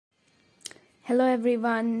Hello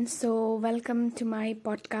everyone. So welcome to my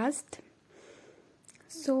podcast.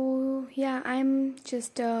 I'm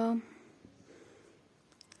just a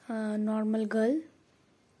normal girl,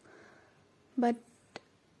 but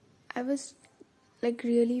I was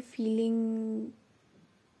really feeling,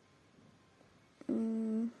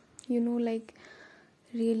 like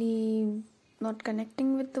really not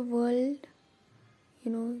connecting with the world.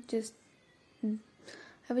 Just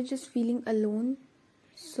I was just feeling alone.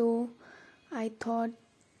 So I thought,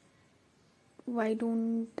 why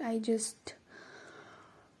don't I just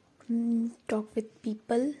talk with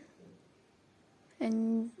people?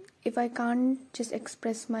 And if I can't just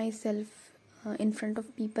express myself in front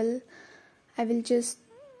of people, I will just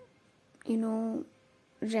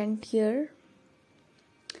rent here.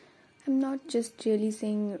 I'm not just really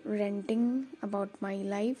saying renting about my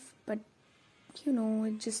life, but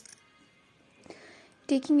just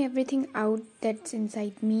taking everything out that's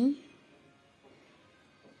inside me.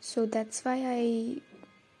 So that's why I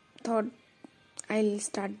thought I'll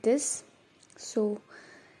start this. So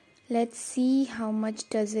let's see how much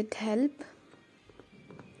does it help.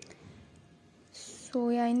 So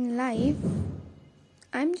in life,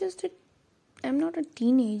 I'm not a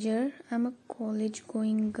teenager. I'm a college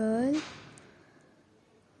going girl.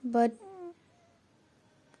 But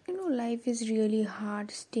life is really hard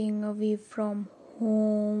staying away from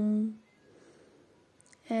home.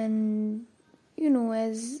 And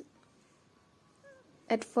as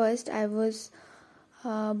at first I was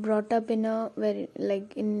brought up in a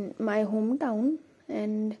in my hometown,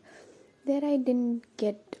 and there I didn't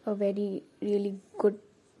get a very really good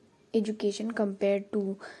education compared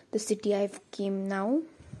to the city I've came now.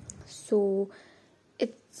 So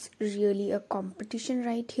it's really a competition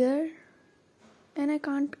right here, and I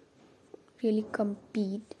can't really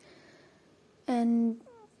compete, and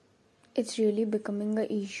it's really becoming a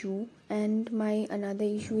issue. And my another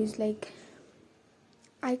issue is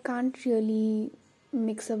I can't really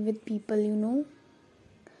mix up with people.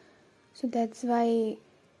 So that's why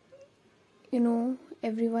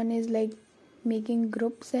everyone is making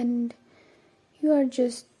groups, and you are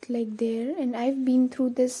just there. And I've been through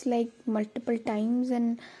this multiple times,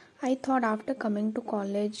 and I thought after coming to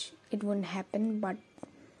college it wouldn't happen, but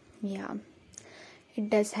yeah, it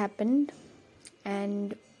does happen.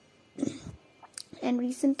 And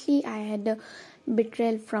recently I had a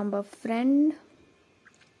betrayal from a friend.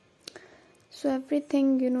 So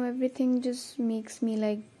everything just makes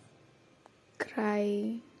me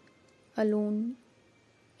cry alone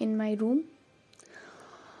in my room.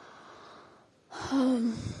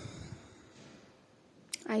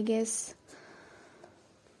 I guess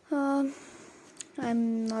I'm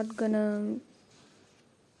not gonna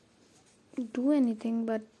do anything,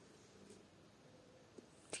 but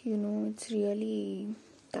it's really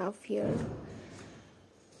tough here.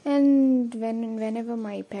 And whenever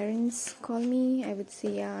my parents call me, I would say,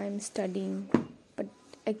 yeah, I'm studying, but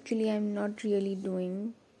actually I'm not really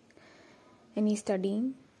doing any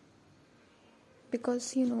studying,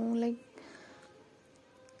 because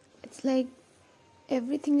it's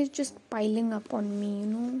everything is just piling up on me.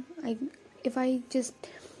 If I just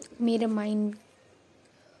made a mind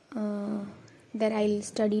that I'll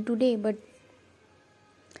study today, but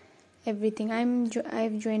everything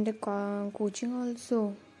I've joined a coaching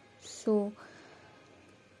also. So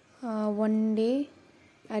one day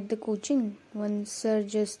at the coaching, one sir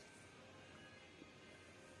just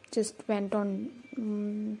went on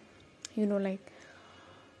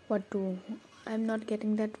what to, I'm not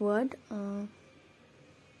getting that word.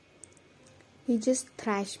 He just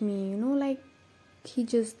thrashed me, he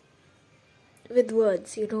just, with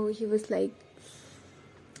words, he was like,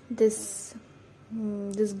 this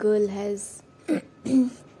girl has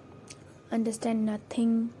understand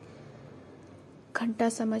nothing, घंटा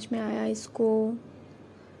समझ में आया इसको,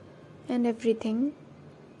 and everything.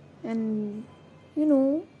 And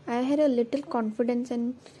I had a little confidence,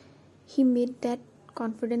 and he made that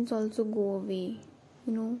confidence also go away,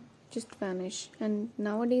 just vanish. And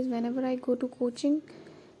nowadays whenever I go to coaching,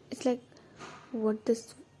 it's like what the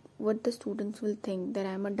students will think, that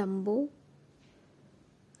I'm a Dumbo.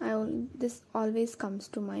 This always comes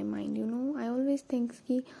to my mind. I always think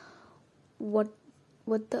what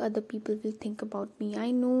the other people will think about me.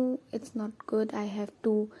 I know it's not good. I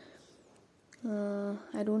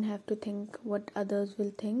don't have to think what others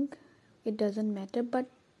will think. It doesn't matter, but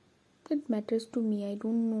it matters to me. I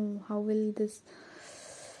don't know how will this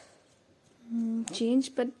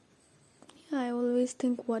change, but yeah, I always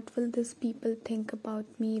think, what will these people think about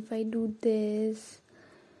me if I do this?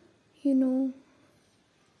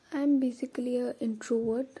 I'm basically an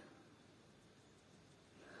introvert.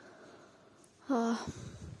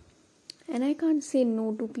 And I can't say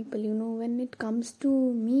no to people, when it comes to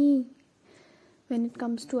me, when it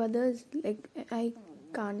comes to others, like I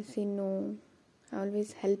can't say no. I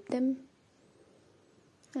always help them.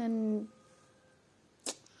 And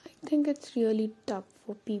I think it's really tough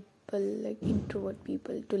for people, like introvert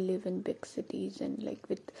people, to live in big cities and like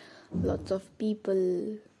with lots of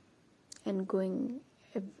people and going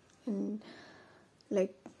and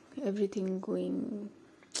like everything going.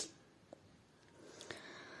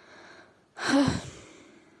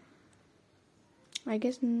 I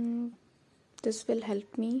guess this will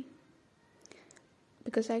help me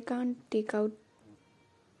because I can't take out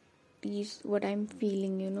what I'm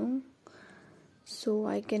feeling, so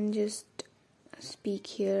I can just speak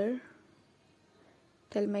here,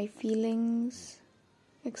 tell my feelings,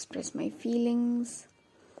 express my feelings.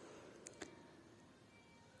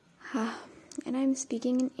 And I'm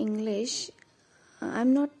speaking in English.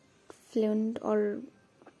 I'm not fluent or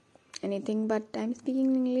anything, but I'm speaking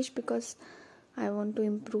in English because I want to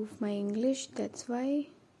improve my English. That's why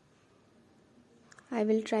I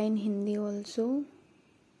will try in Hindi also.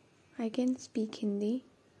 I can speak Hindi.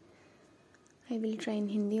 I will try in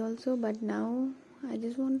Hindi also, but now I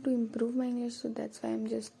just want to improve my English, so that's why I'm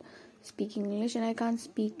just speaking English. And I can't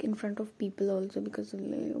speak in front of people also because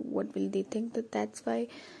what will they think? That's why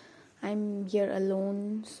I'm here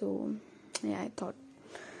alone. So yeah, I thought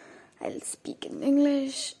I'll speak in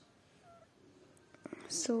English.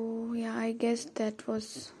 So yeah, I guess that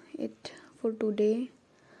was it for today.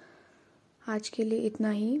 आज के लिए इतना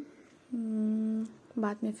ही.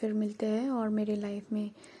 बाद में फिर मिलते हैं और मेरे लाइफ में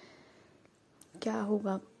क्या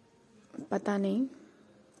होगा पता नहीं,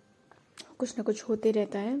 कुछ ना कुछ होते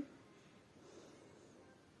रहता है.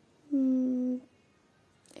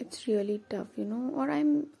 इट्स रियली टफ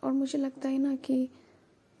और मुझे लगता है ना कि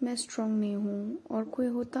मैं स्ट्रॉन्ग नहीं हूँ, और कोई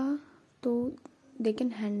होता तो दे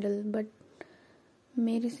कैन हैंडल, बट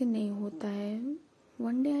मेरे से नहीं होता है.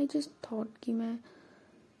 One day I just thought कि मैं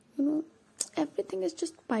everything is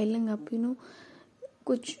just piling up.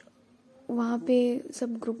 कुछ वहाँ पे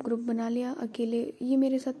सब ग्रुप बना लिया, अकेले ये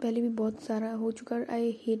मेरे साथ पहले भी बहुत सारा हो चुका है.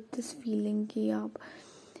 आई हेट दिस फीलिंग कि आप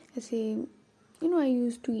ऐसे I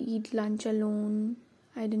used to eat lunch alone.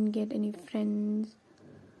 I didn't get any friends.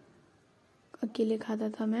 अकेले खाता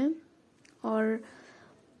था मैं, और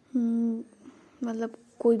मतलब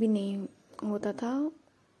कोई भी नहीं होता था.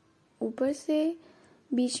 ऊपर से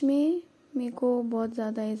बीच में मेरे को बहुत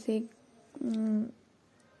ज़्यादा ऐसे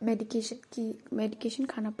मेडिकेशन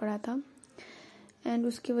खाना पड़ा था, एंड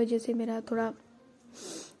उसकी वजह से मेरा थोड़ा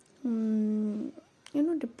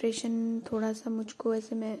डिप्रेशन थोड़ा सा मुझको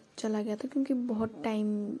ऐसे में चला गया था, क्योंकि बहुत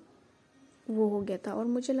टाइम वो हो गया था. और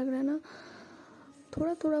मुझे लग रहा है ना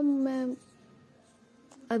थोड़ा मैं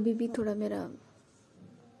अभी भी थोड़ा मेरा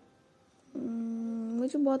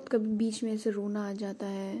मुझे बहुत कभी बीच में ऐसे रोना आ जाता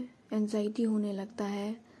है, एंजाइटी होने लगता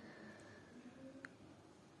है.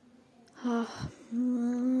 हाँ,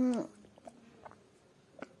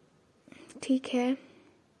 ठीक है.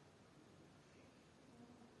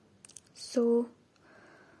 सो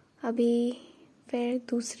अभी फिर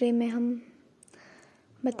दूसरे में हम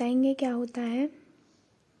बताएंगे क्या होता है.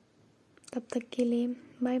 तब तक के लिए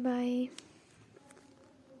बाय बाय.